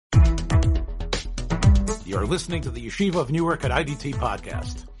You're listening to the Yeshiva of Newark at IDT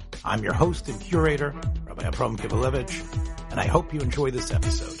podcast. I'm your host and curator, Rabbi Abram Kivelevich, and I hope you enjoy this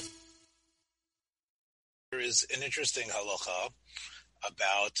episode. There is an interesting halacha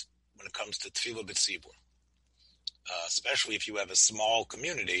about when it comes to Tefillah b'tzibur, especially if you have a small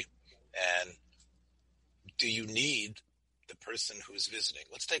community, and do you need the person who's visiting?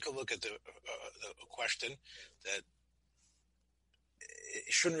 Let's take a look at the question that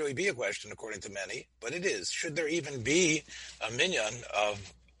it shouldn't really be a question according to many, but it is. Should there even be a minyan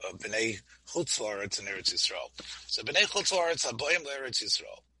of B'nai Chutz La'aretz in Eretz Yisroel? So B'nai Chutz La'aretz haboyim le'Eretz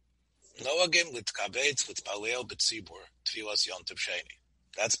Yisroel noagim litkabetz litpalel b'tzibur Tefillos Yom Tov Sheni.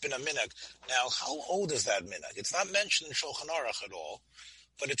 That's been a minhag. Now, how old is that minhag? It's not mentioned in Shulchan Aruch at all,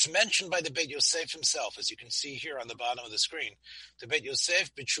 but it's mentioned by the Beit Yosef himself, as you can see here on the bottom of the screen. The Beit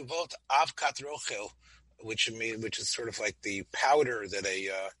Yosef b'tshuvot avkat rochel, which is sort of like the powder that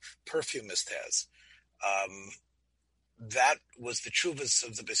a perfumist has. That was the Tshuvos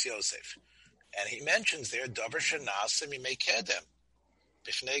of the Beit Yosef. And he mentions there, Davar shenasim yimei kedem,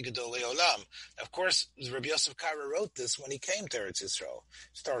 b'fnei gedolei olam. Of course, Rabbi Yosef Karo wrote this when he came to Eretz Yisroel.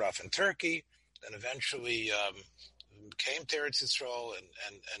 Started off in Turkey, then eventually came to Eretz Yisroel,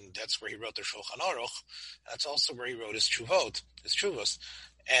 and that's where he wrote the Shulchan Aruch. That's also where he wrote his Tshuvos.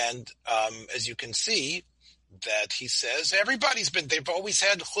 And as you can see, that he says they've always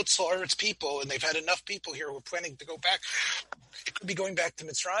had Chutz La'aretz people, and they've had enough people here who are planning to go back. It could be going back to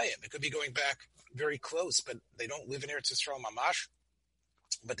Mitzrayim. It could be going back very close, but they don't live in Eretz Yisroel Mamash.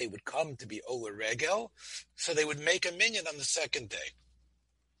 But they would come to be Ola Regel, so they would make a minyan on the second day.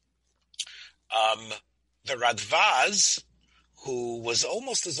 The Radvaz, who was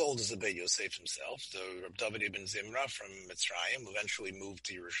almost as old as the Beit Yosef himself, the Reb David ibn Zimra from Mitzrayim, eventually moved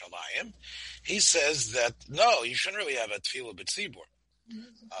to Yerushalayim, he says that, no, you shouldn't really have a Tefillah b'tzibur.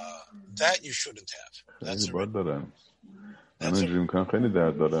 That you shouldn't have.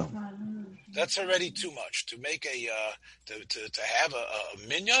 That's already too much. To make to have a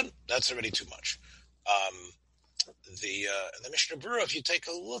minyan, that's already too much. The Mishnah Berurah, if you take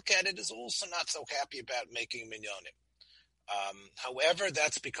a look at it, is also not so happy about making minyanim. However,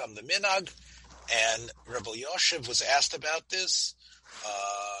 that's become the minhag, and Rebbe Yoshev was asked about this,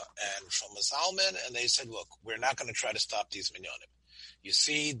 and Shlomo Zalman, and they said, look, we're not going to try to stop these minyanim. You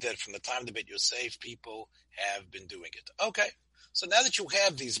see that from the time of the Beit Yosef, people have been doing it. Okay, so now that you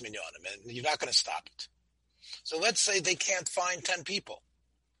have these minyanim, and you're not going to stop it. So let's say they can't find 10 people.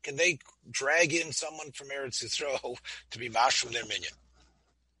 Can they drag in someone from Eretz Yisroel to be mashum their minyan?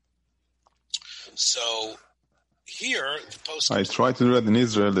 So here, the post. I tried to do that in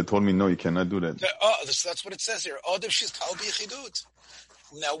Israel. They told me, no, you cannot do that. That's what it says here.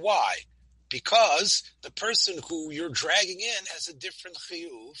 Now, why? Because the person who you're dragging in has a different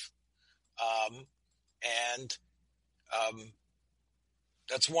chiyuv, and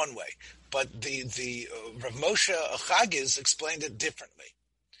that's one way. But the Rav Moshe Chagiz explained it differently.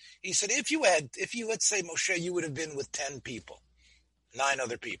 He said, if you let's say Moshe, you would have been with 10 people, 9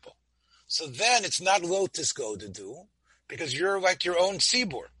 other people. So then it's not lotus go to do, because you're like your own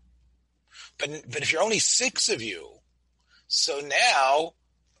tzibur. But if you're only 6 of you, so now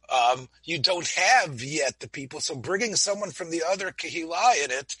you don't have yet the people. So bringing someone from the other kehillah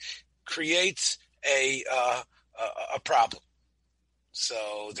in it creates a problem.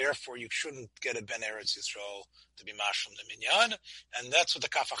 So therefore, you shouldn't get a Ben Eretz Yisroel to be mashlim the minyan, and that's what the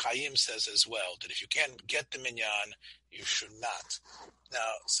Kaf HaChaim says as well. That if you can't get the minyan, you should not.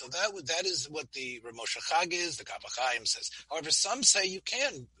 Now, so that is what the Rav Moshe Chagiz, the Kaf HaChaim says. However, some say you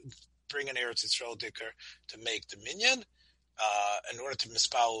can bring an Eretz Yisroel dicker to make the minyan in order to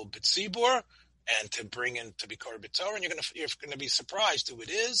mispal b'tzibur and to bring in to be korban Torah, and you're gonna be surprised who it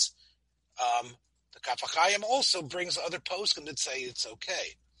is. The Kaf HaChaim also brings other poskim that say it's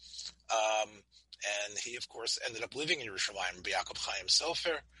okay. And he, of course, ended up living in Yerushalayim, Rabbi Yaakov Chaim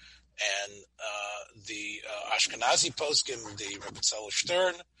Sofer, and the Ashkenazi poskim, the Rebbe Tzal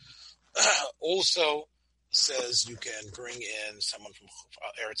Stern, also says you can bring in someone from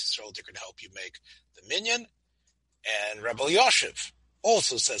Eretz Yisroel to help you make the minyan, and Rebbe Yoshev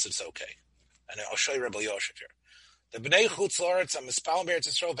also says it's okay. And I'll show you Rebbe Yoshev here. The B'nai Chutz La'aretz am Mispal Eretz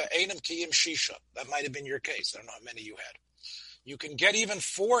Yisroel ve'enam kiyim shisha. That might have been your case. I don't know how many you had. You can get even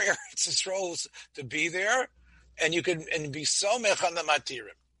 4 Eretz Yisroels to be there, and you can be somech on the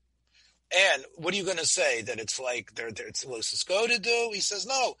matirim. And what are you going to say? That it's like it's Losis go to do? He says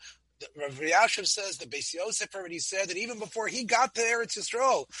no. Rav Yashiv says the Beis Yosef already said that even before he got to Eretz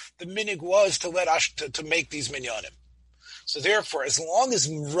Yisroel, the minig was to let to make these minyanim. So therefore, as long as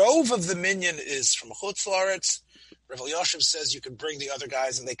rove of the minyan is from Chutz La'aretz, Rav Elyashiv says you can bring the other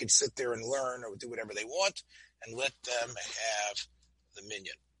guys and they could sit there and learn or do whatever they want and let them have the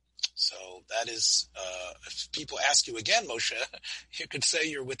minyan. So that is, if people ask you again, Moshe, you could say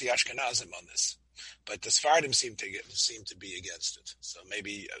you're with the Ashkenazim on this. But the Sephardim seem to be against it. So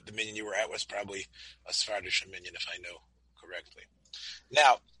maybe the minyan you were at was probably a Sephardish minyan, if I know correctly.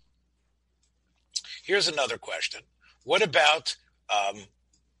 Now, here's another question. What about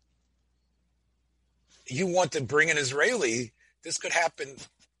you want to bring an Israeli? This could happen.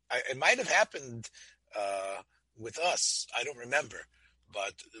 It might have happened with us. I don't remember.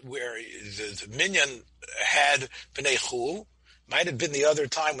 But where the minyan had B'nai Chul, might have been the other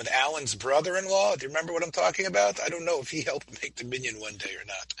time with Alan's brother-in-law. Do you remember what I'm talking about? I don't know if he helped make the minyan one day or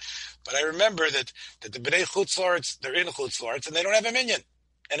not. But I remember that the B'nai Chutzlaretz, they're in Chutzlaretz, and they don't have a minyan.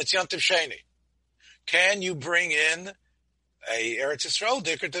 And it's Yom Tov Sheni. Can you bring in a Eretz Yisroel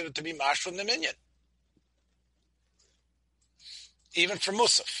dicker to be mash from the minyan? Even for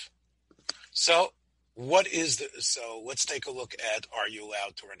Musaf. So let's take a look at, are you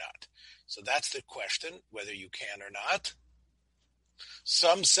allowed to or not? So that's the question, whether you can or not.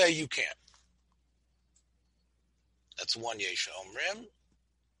 Some say you can. That's one Yesh Omrim.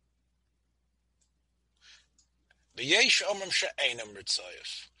 The Yesh Omrim she'enam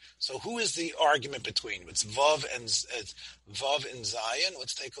ritzoyef. So who is the argument between? It's Vav and Zayin.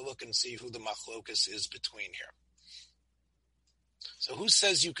 Let's take a look and see who the machlokus is between here. So who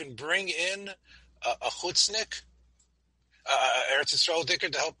says you can bring in a chutznik, Eretz Yisroel dicker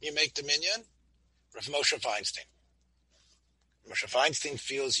to help you make the minyan? Rav Moshe Feinstein. Moshe Feinstein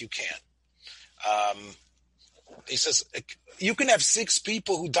feels you can. He says you can have 6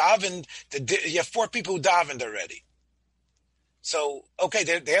 people who davened. You have 4 people who davened already. So okay,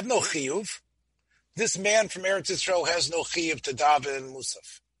 they have no chiyuv. This man from Eretz Yisroel has no chiyuv to daven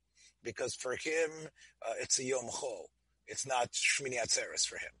musaf because for him it's a yom chol. It's not Shmini Atzeres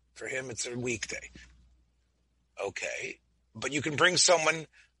for him. For him, it's a weekday. Okay. But you can bring someone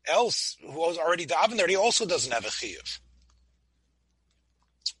else who was already davened there. He also doesn't have a chiyuv.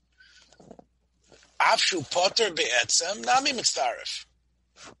 Afshu poter be'etzem nami mitztaref.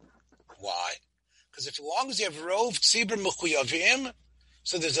 Why? Because as long as you have rov tzibur mechuyavim,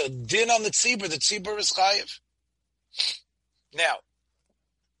 so there's a din on the tzibur is chayiv. Now,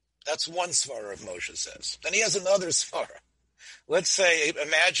 that's one svara of Moshe says. Then he has another svara. Let's say,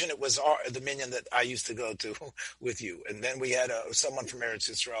 imagine it was the minyan that I used to go to with you, and then we had someone from Eretz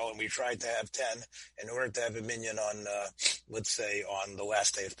Yisroel, and we tried to have 10 in order to have a minyan on, let's say, on the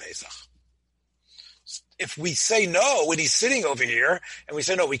last day of Pesach. If we say no, when he's sitting over here, and we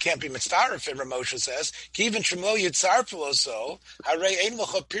say no, we can't be mitzdaref, and Ramosha says, "Kivin shemo yitzarfelo so harei ein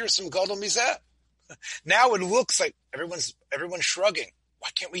l'cha pirsum gadol mizeh." Now it looks like everyone's shrugging. Why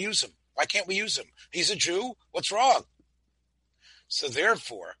can't we use him? Why can't we use him? He's a Jew. What's wrong? So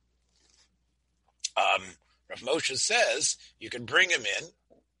therefore, Rav Moshe says you can bring him in.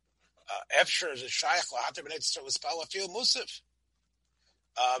 Efshar is a shaykh lahater b'nei tzor l'spal afil musaf,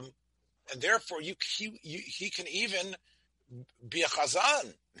 and therefore he can even be a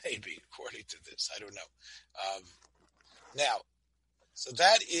Chazan, maybe according to this. I don't know. Now, so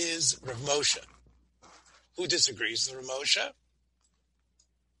that is Rav Moshe. Who disagrees with Rav Moshe?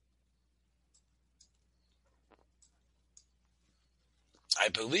 I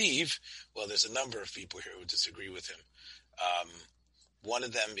believe, well, there's a number of people here who disagree with him. One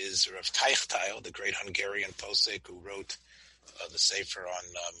of them is Rav Teichtail, the great Hungarian posek who wrote the Sefer on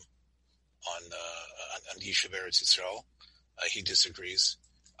Yishuv Eretz Yisroel. He disagrees.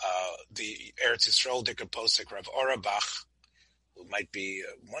 The Eretz Yisroel Dika posek Rav Auerbach, who might be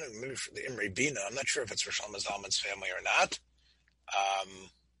one of maybe the Imre Bina. I'm not sure if it's Rosh Zalman's family or not.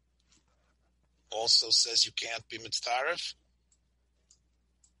 Also says you can't be mitzdaref.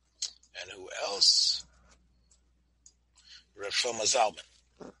 And who else? Rav Shlomo Zalman.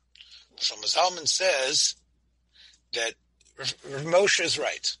 Shlomo Zalman says that Rav Moshe is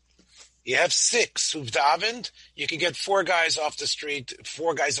right. You have 6 who've davened, you can get 4 guys off the street.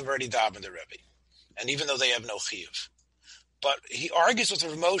 4 guys have already davened the Rebbe. And even though they have no chiyuv. But he argues with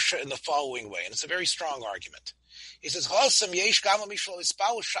Rav Moshe in the following way, and it's a very strong argument. He says, okay,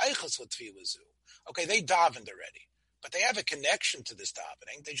 they davened already. But they have a connection to this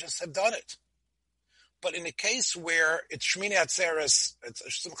davening. They just have done it. But in a case where it's Shmini Atzeres, it's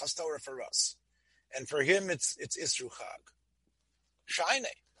Simchas Torah for us. And for him, it's Isru Chag. Shaine.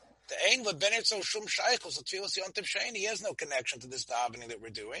 The Ein Lebenetzo Shum Shaychos, the Tefillos Yom Tov Sheni, he has no connection to this davening that we're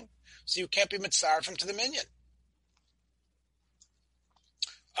doing. So you can't be mitzaref him to the minyan.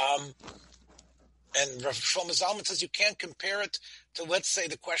 And Rav Shlomo Zalman says you can't compare it to, let's say,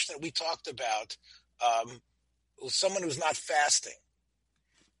 the question that we talked about, someone who's not fasting,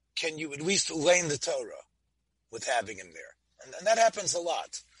 can you at least learn the Torah with having him there? And that happens a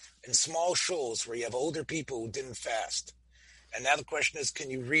lot in small shuls where you have older people who didn't fast. And now the question is, can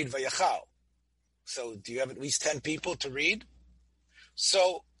you read Vayachal? So do you have at least 10 people to read?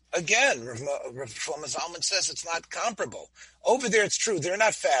 So again, Rav Shlomo Zalman says it's not comparable. Over there, it's true, they're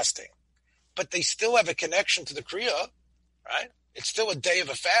not fasting, but they still have a connection to the Kriya, right? It's still a day of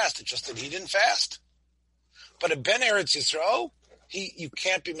a fast, it's just that he didn't fast. But a Ben Eretz Yisroel, you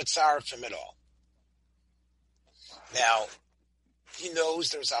can't be mitzaref him at all. Now, he knows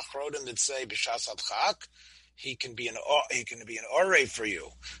there's achrodim that say b'shas adchak, he can be an orei for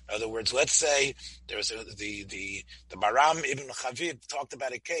you. In other words, let's say there's the Maram Ibn Chavib talked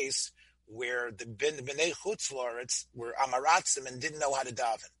about a case where the Bnei Chutz La'aretz were amaratzim and didn't know how to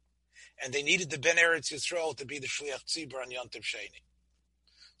daven, and they needed the Ben Eretz Yisroel to be the shliach tzibur on Yom Tov Sheni.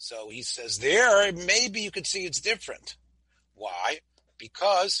 So he says there, maybe you could see it's different. Why?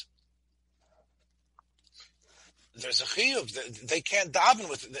 Because there's a chiyuv. They can't daven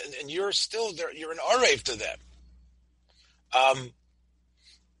with it, and you're still there. You're an orev to them,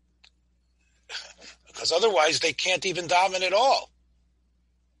 because otherwise they can't even daven at all.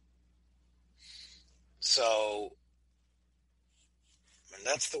 So, and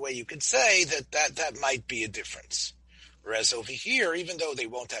that's the way you could say that might be a difference. Whereas over here, even though they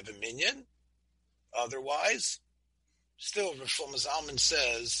won't have a minyan, otherwise, still Rav Shlomo Zalman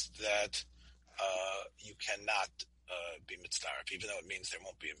says that you cannot be mitzdaref, even though it means there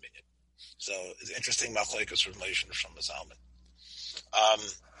won't be a minyan. So it's interesting machlokes from Rav Shlomo Zalman.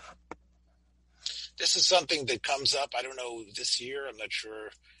 This is something that comes up, I don't know, this year, I'm not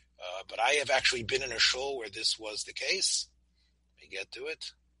sure, but I have actually been in a shul where this was the case. Let me get to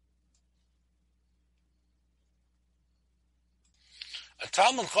it. A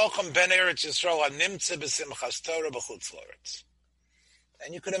Talmud Chacham ben Eretz Yisroel nimtze b'simchas Torah b'chutz la'aretz.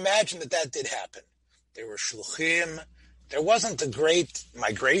 And you could imagine that did happen. There were shluchim. There wasn't the great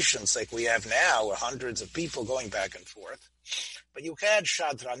migrations like we have now, where hundreds of people going back and forth. But you had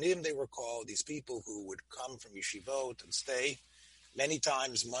shadranim, they were called, these people who would come from yeshivot and stay many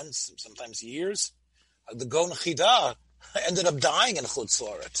times, months, sometimes years. The Gon Chida ended up dying in chutz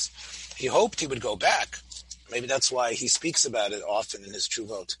la'aretz. He hoped he would go back. Maybe that's why he speaks about it often in his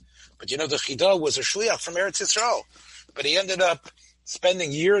Tshuvot. But the Chida was a shliach from Eretz Yisroel. But he ended up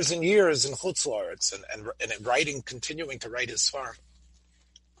spending years and years in Chutz La'aretz and writing, continuing to write his Sfarim.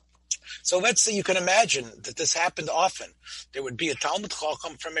 So let's say you can imagine that this happened often. There would be a Talmud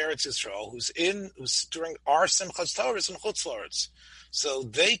Chacham from Eretz Yisroel who's during our Simchas Torah in Chutz La'aretz. So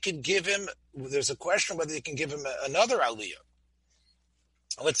they could give him, there's a question whether they can give him another aliyah.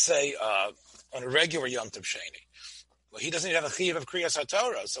 Let's say, on a regular Yom Tov Sheni. Well, he doesn't even have a chiyuv of Kriyas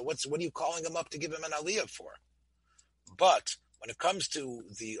HaTorah, so what are you calling him up to give him an aliyah for? But when it comes to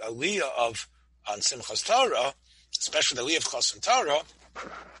the aliyah on Simchas Torah, especially the aliyah of Chasan Torah,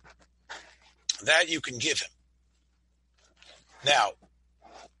 that you can give him. Now,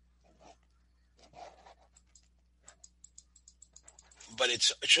 but it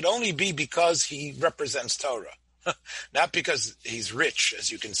should only be because he represents Torah. Not because he's rich,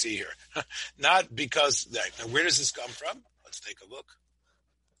 as you can see here. Not because... Now, where does this come from? Let's take a look.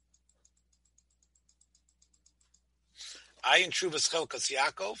 Ayin Tshuvos Chelkas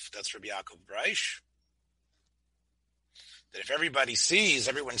Yaakov, that's Rabbi Yaakov Breish. That if everyone sees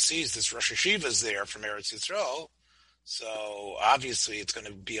this Rosh Hashiva is there from Eretz Yisroel, so obviously it's going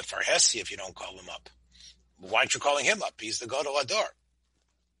to be a farhesi if you don't call him up. Why aren't you calling him up? He's the Gadol Ador.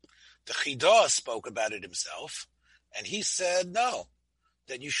 The Chidah spoke about it himself, and he said, no,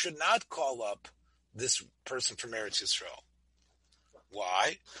 that you should not call up this person from Eretz Yisroel.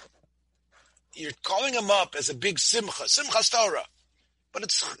 Why? You're calling him up as a big Simchas Torah, but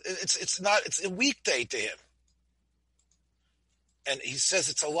it's a weekday to him. And he says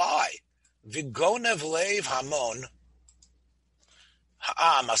it's a lie. V'gonev leiv hamon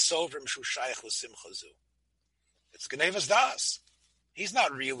ha'am asovrim shu shayach l'simcha zu. It's Gnevas Das. He's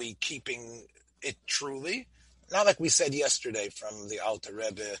not really keeping it truly. Not like we said yesterday from the Alter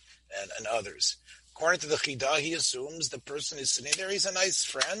Rebbe and others. According to the Chida, he assumes the person is sitting there. He's a nice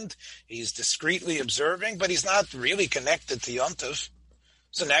friend. He's discreetly observing, but he's not really connected to Yom Tov.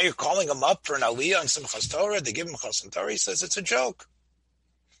 So now you're calling him up for an aliyah on Simchas Torah. They give him Chasan Torah. He says it's a joke.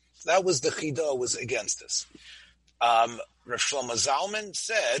 That was the Chida was against this. Rav Shlomo Zalman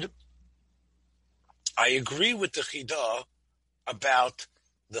said, I agree with the Chida about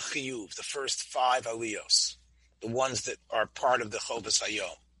the Chiyuv, the first 5 aliyos, the ones that are part of the Chovas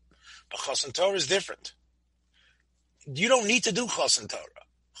Hayom. But Chasan Torah is different. You don't need to do Chasan Torah.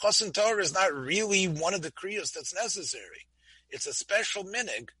 Chasan Torah is not really one of the kriyos that's necessary. It's a special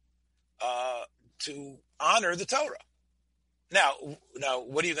minig to honor the Torah. Now,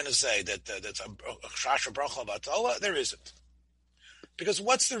 what are you going to say? That's a shasha bracha b'Torah? There isn't. Because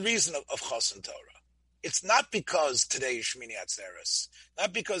what's the reason of Chasan Torah? It's not because today is Shmini Atzeres,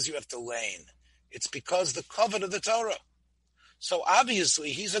 not because you have to lane. It's because the covet of the Torah. So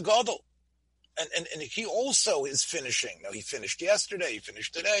obviously he's a gadol. And he also is finishing. Now, he finished yesterday, he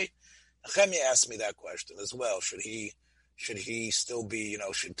finished today. Nehemiah asked me that question as well. Should he still be,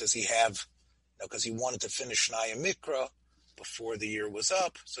 does he have, because he wanted to finish Shnaya Mikra before the year was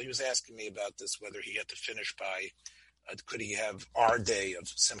up. So he was asking me about this, whether he had to finish by, could he have our day of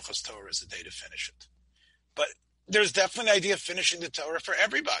Simchas Torah as a day to finish it? But there's definitely an idea of finishing the Torah for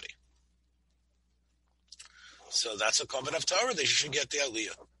everybody. So that's a covenant of Torah. They should get the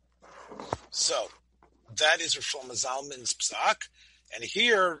Aliyah. So that is Rav Shlomo Zalman's psak. And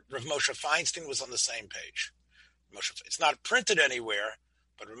here, Rav Moshe Feinstein was on the same page. It's not printed anywhere,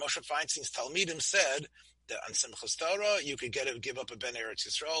 but Rav Moshe Feinstein's Talmidim said that on Simchas Torah, you could give up a Ben Eretz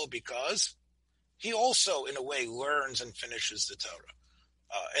Yisroel because he also, in a way, learns and finishes the Torah.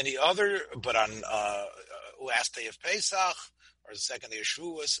 But on last day of Pesach or the second day of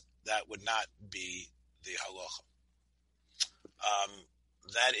Tshuvos, that would not be the halacha.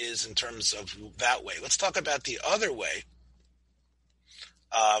 That is in terms of that way. Let's talk about the other way.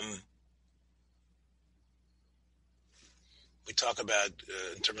 We talk about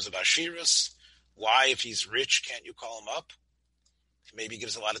in terms of Ashiras. Why, if he's rich, can't you call him up? Maybe he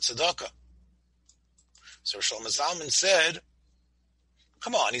gives a lot of tzedakah. So Shlomo Zalman said,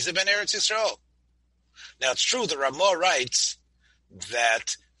 come on, he's a Ben Eretz Yisroel. Now, it's true, the Ramah writes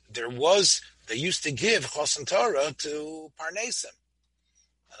that they used to give Chasan Torah to Parnesim.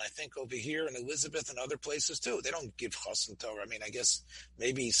 And I think over here in Elizabeth and other places too, they don't give Chasan Torah. I mean, I guess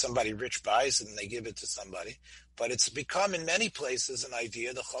maybe somebody rich buys it and they give it to somebody. But it's become in many places an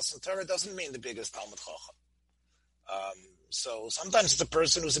idea that Chasan Torah doesn't mean the biggest Talmud Chacham. So sometimes it's a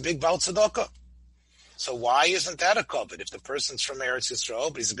person who's a big Baal Tzedakah. So why isn't that a covet? If the person's from Eretz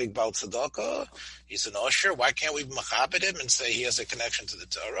Yisroel, but he's a big Baal Tzedakah, he's an Osher, why can't we machabed him and say he has a connection to the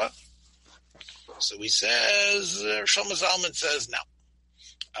Torah? So he says, Shlomo Zalman says no.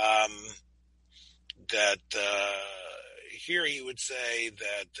 Here he would say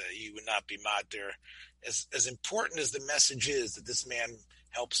that he would not be matir. As important as the message is that this man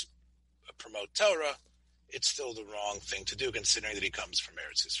helps promote Torah, it's still the wrong thing to do, considering that he comes from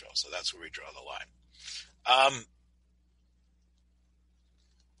Eretz Yisroel. So that's where we draw the line.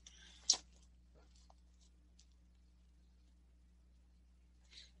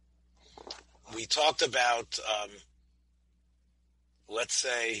 We talked about, let's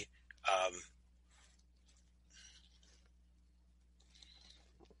say,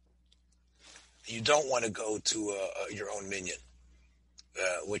 you don't want to go to your own minyan,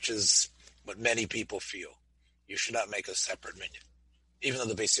 which is what many people feel. You should not make a separate minyan, even though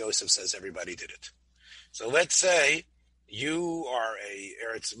the Beis Yosef says everybody did it. So let's say you are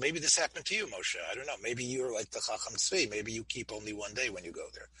maybe this happened to you, Moshe. I don't know. Maybe you're like the Chacham Tzvi. Maybe you keep only one day when you go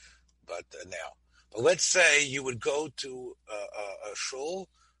there. But let's say you would go to a shul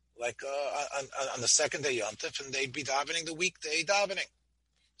like on the second day Yom Tov, and they'd be davening the weekday davening.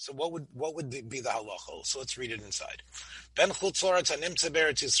 So what would be the halacha? So let's read it inside. Ben chutz la'aretz hanimtza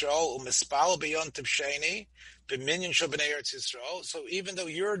be'eretz Yisrael u'mispal be'Yom Tov Sheni b'minyan shel b'nei Eretz Yisrael. So even though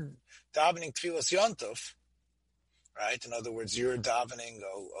you're davening Tefillos Yom Tov, right? In other words, you're davening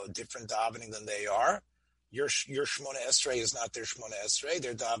a different davening than they are. Your Shmona Esrei is not their Shmona Esrei.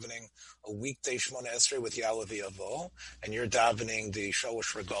 They're davening a weekday Shmona Esrei with Ya'aleh V'Yavo, and you're davening the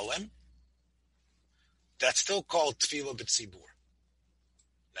Shalosh Regolim. That's still called Tefillah B'Tzibur.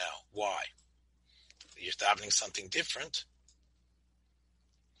 Now, why? You're davening something different.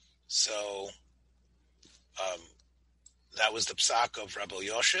 So, that was the psak of Rabbi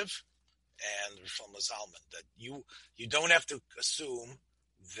Yoshev and Shlomo Zalman, that you don't have to assume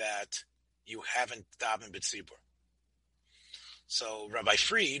that you haven't davened b'tzibur. So Rabbi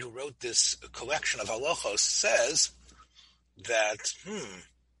Fried, who wrote this collection of halachos, says that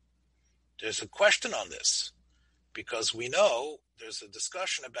there's a question on this, because we know there's a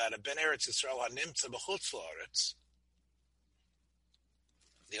discussion about a Ben Eretz Yisrael hanimtza b'chutz la'aretz,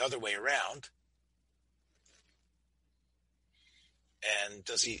 the other way around. And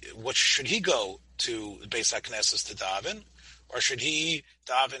should he go to the Beis HaKnesses to daven, or should he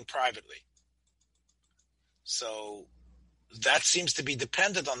daven privately? So that seems to be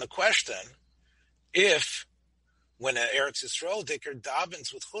dependent on the question if, when an Eretz Yisrael dicker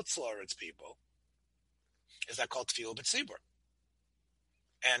davens with Chutz La'aretz people, is that called Tefillah B'Tzibur?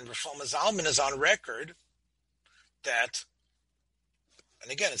 And Rosh Zalman is on record that,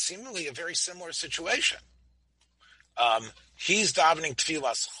 and again, it's seemingly a very similar situation. He's davening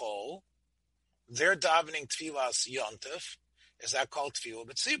Tefillas Chol. They're davening Tefillas Yontif. Is that called Tefillah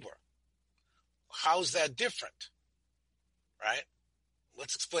B'tzibur? How's that different? Right?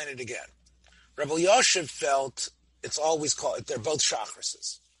 Let's explain it again. Rebbe Yoshev felt it's always called, they're both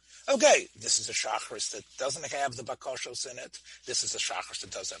shachrises. Okay, this is a shachris that doesn't have the bakoshos in it. This is a shachris that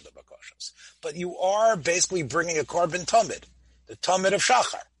does have the bakoshos. But you are basically bringing a korban tamid, the tamid of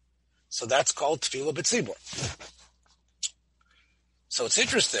shachar. So that's called Tefillah B'tzibur. So it's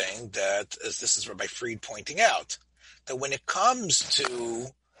interesting that, as this is Rabbi Fried pointing out, that when it comes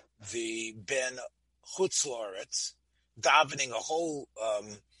to the Ben Chutz La'aretz davening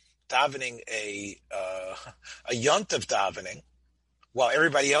a yontif davening, while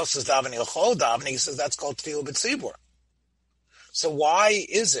everybody else is davening a chol davening, he says that's called Tefillah B'tzibur. So why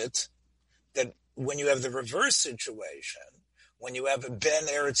is it that when you have the reverse situation, when you have a Ben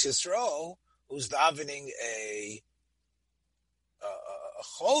Eretz Yisroel who's davening a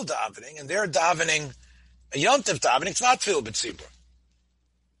chol davening, and they're davening a yontif davening, it's not Tefillah B'tzibur.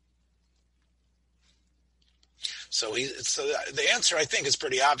 So the answer, I think, is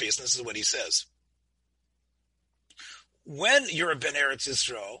pretty obvious, and this is what he says. When you're a Ben Eretz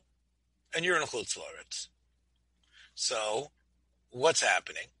Yisroel, and you're in a Chutz La'aretz, so what's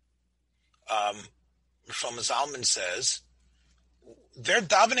happening? Shlomo Zalman says, they're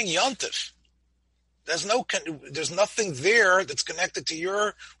davening yontif. There's nothing there that's connected to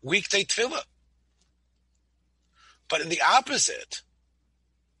your weekday tefillah. But in the opposite,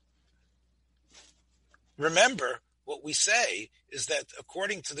 remember what we say is that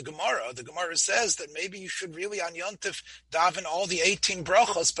according to the Gemara says that maybe you should really on Yontif daven all the 18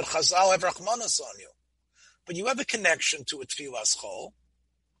 brachos, but Chazal have rachmanas on you. But you have a connection to a tefillas chol.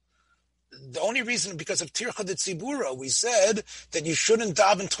 The only reason, because of Tircha de Tzibura, we said that you shouldn't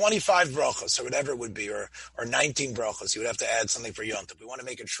daven 25 brachos, or whatever it would be, or 19 brachos. You would have to add something for Yontif. We want to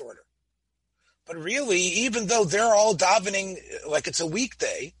make it shorter. But really, even though they're all davening like it's a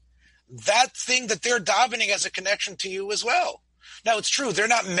weekday, that thing that they're davening has a connection to you as well. Now, it's true, they're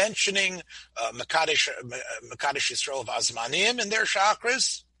not mentioning Mekadesh Yisroel Vazmanim in their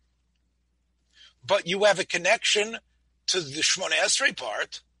chakras, but you have a connection to the Shmona Esrei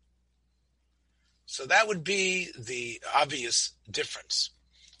part. So that would be the obvious difference.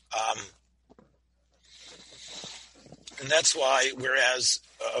 And that's why, whereas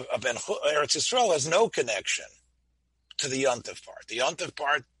a Ben Eretz Yisroel has no connection to the Yontif part. The Yontif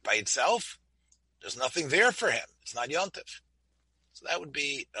part by itself, there's nothing there for him. It's not Yontif. So that would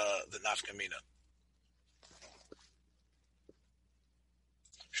be the nafkamina.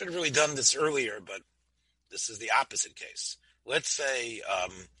 Should have really done this earlier, but this is the opposite case. Let's say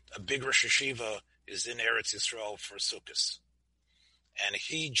a big Rosh Yeshiva is in Eretz Yisroel for Sukkos, and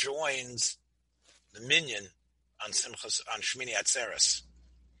he joins the Minyan on Shmini Atzeres,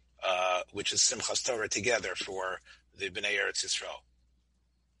 which is Simchas Torah together for the Bnei Eretz Yisroel.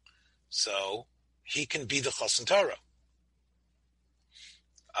 So he can be the Chasan Torah.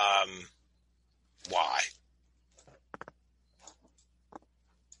 Why?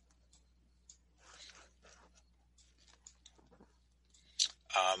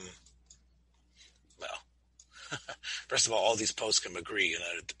 Well, first of all these Poskim agree, and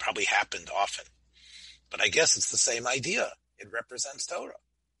it probably happened often. But I guess it's the same idea. It represents Torah.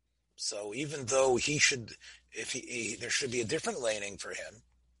 So even though there should be a different laning for him,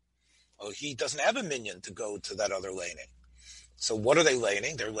 he doesn't have a minyan to go to that other laning. So what are they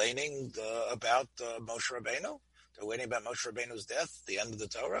laning? They're laning about Moshe Rabbeinu. They're laning about Moshe Rabbeinu's death, the end of the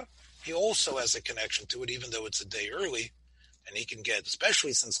Torah. He also has a connection to it, even though it's a day early, and he can get,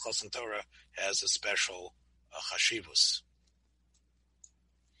 especially since Chasan Torah has a special chashivus.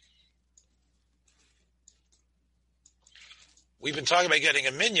 We've been talking about getting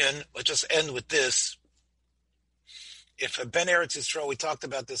a minyan. Let's just end with this. If a Ben Eretz Yisroel, we talked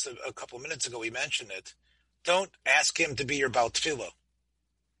about this a couple of minutes ago, we mentioned it, don't ask him to be your Baal Tefillah.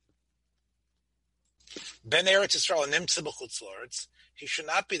 Ben Eretz Yisroel and Nimtza b'chutz la'aretz, he should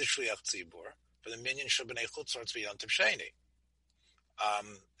not be the Shliach Tzibur for the minyan shel b'nei chutz la'aretz b'Yom Tov Sheni.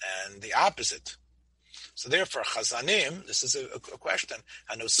 And the opposite. So therefore, Chazanim, this is a question,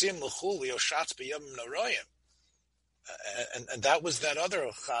 Hanosim l'chul li'oshatz b'yom noroyim. And that was that other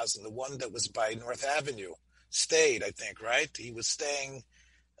Chazan, the one that was by North Avenue, stayed, I think, right? He was staying,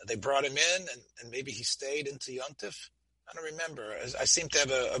 they brought him in, and maybe he stayed into Yontif. I don't remember. I seem to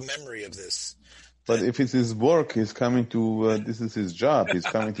have a memory of this. But if it's his work, he's coming to, this is his job, he's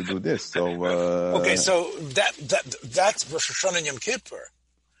coming to do this. So okay, so that's Rosh Hashanah and Yom Kippur.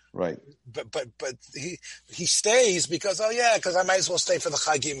 Right. But he stays because I might as well stay for the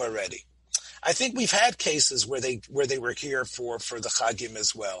Chagim already. I think we've had cases where they were here for the Chagim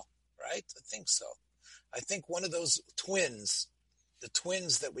as well, right? I think so. I think one of those the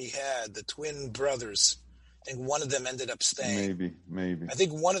twins that we had, the twin brothers, I think one of them ended up staying. Maybe. I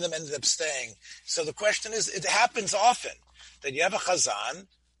think one of them ended up staying. So the question is, it happens often that you have a Chazan,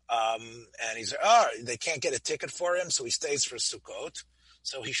 and they can't get a ticket for him, so he stays for Sukkot.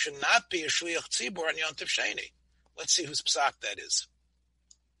 So he should not be a Shliach Tzibur on Yom Tov Sheni. Let's see whose psak that is.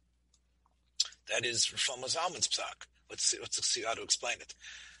 That is Shlomo Zalman's psak. Let's see how to explain it.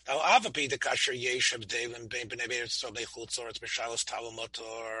 Now,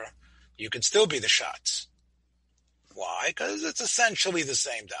 you could still be the shots. Why? Because it's essentially the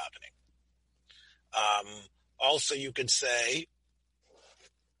same davening. Also, you could say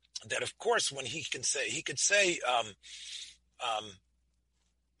that, of course, when he could say,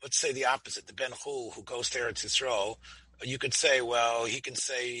 let's say the opposite, the Ben Chul who goes to Eretz Yisroel, you could say, well, he can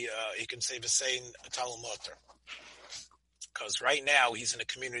say V'sein Talmud Motor. Because right now he's in a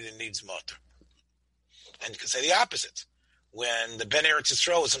community that needs Motor. And you could say the opposite. When the Ben Eretz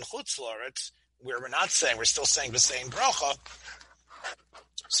Yisroel is in Chutz La'aretz, where we're still saying V'sein Bracha,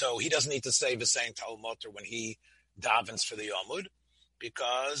 so he doesn't need to say V'sein Talmud Motor when he davens for the Yomud,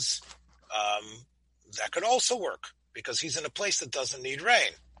 because that could also work, because he's in a place that doesn't need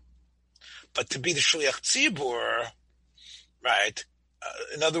rain. But to be the Shliach Tzibur, right?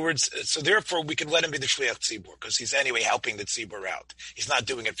 In other words, so therefore we could let him be the Shliach Tzibur, because he's anyway helping the Tzibur out. He's not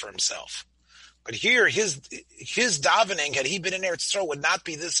doing it for himself. But here, his davening, had he been in Eretz Yisroel, would not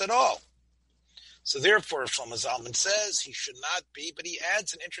be this at all. So therefore, Shlomo Zalman says he should not be, but he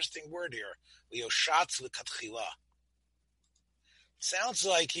adds an interesting word here. Lioshatz l'katchila. Sounds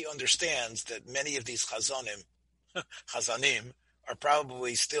like he understands that many of these chazanim are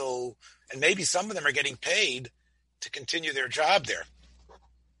probably still, and maybe some of them are getting paid to continue their job there.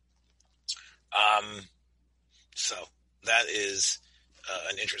 So that is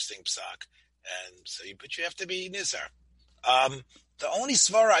an interesting psak. And so, but you have to be nizar. The only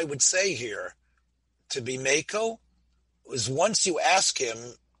svara I would say here to be Meiko is once you ask him,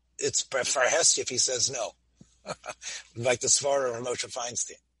 it's farhesi if he says no. Like the svara of Moshe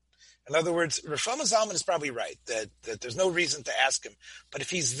Feinstein. In other words, Shlomo Zalman is probably right that there's no reason to ask him. But if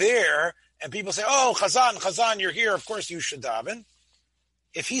he's there and people say, "Oh, Chazan, you're here. Of course you should daven."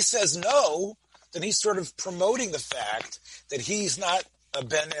 If he says no, then he's sort of promoting the fact that he's not a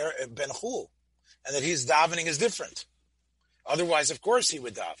Ben Chul, and that his davening is different. Otherwise, of course, he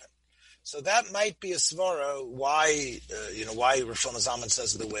would daven. So that might be a svara why Rosh Shlomo Zalman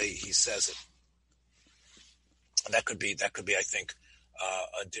says it the way he says it. And that could be, I think,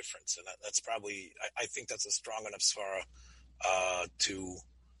 a difference, and that's probably, I think that's a strong enough svara to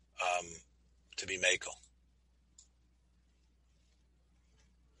be mekel.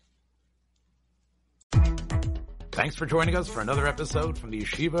 Thanks for joining us for another episode from the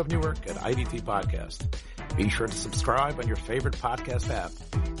Yeshiva of Newark at IDT Podcast. Be sure to subscribe on your favorite podcast app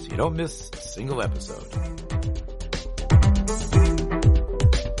so you don't miss a single episode.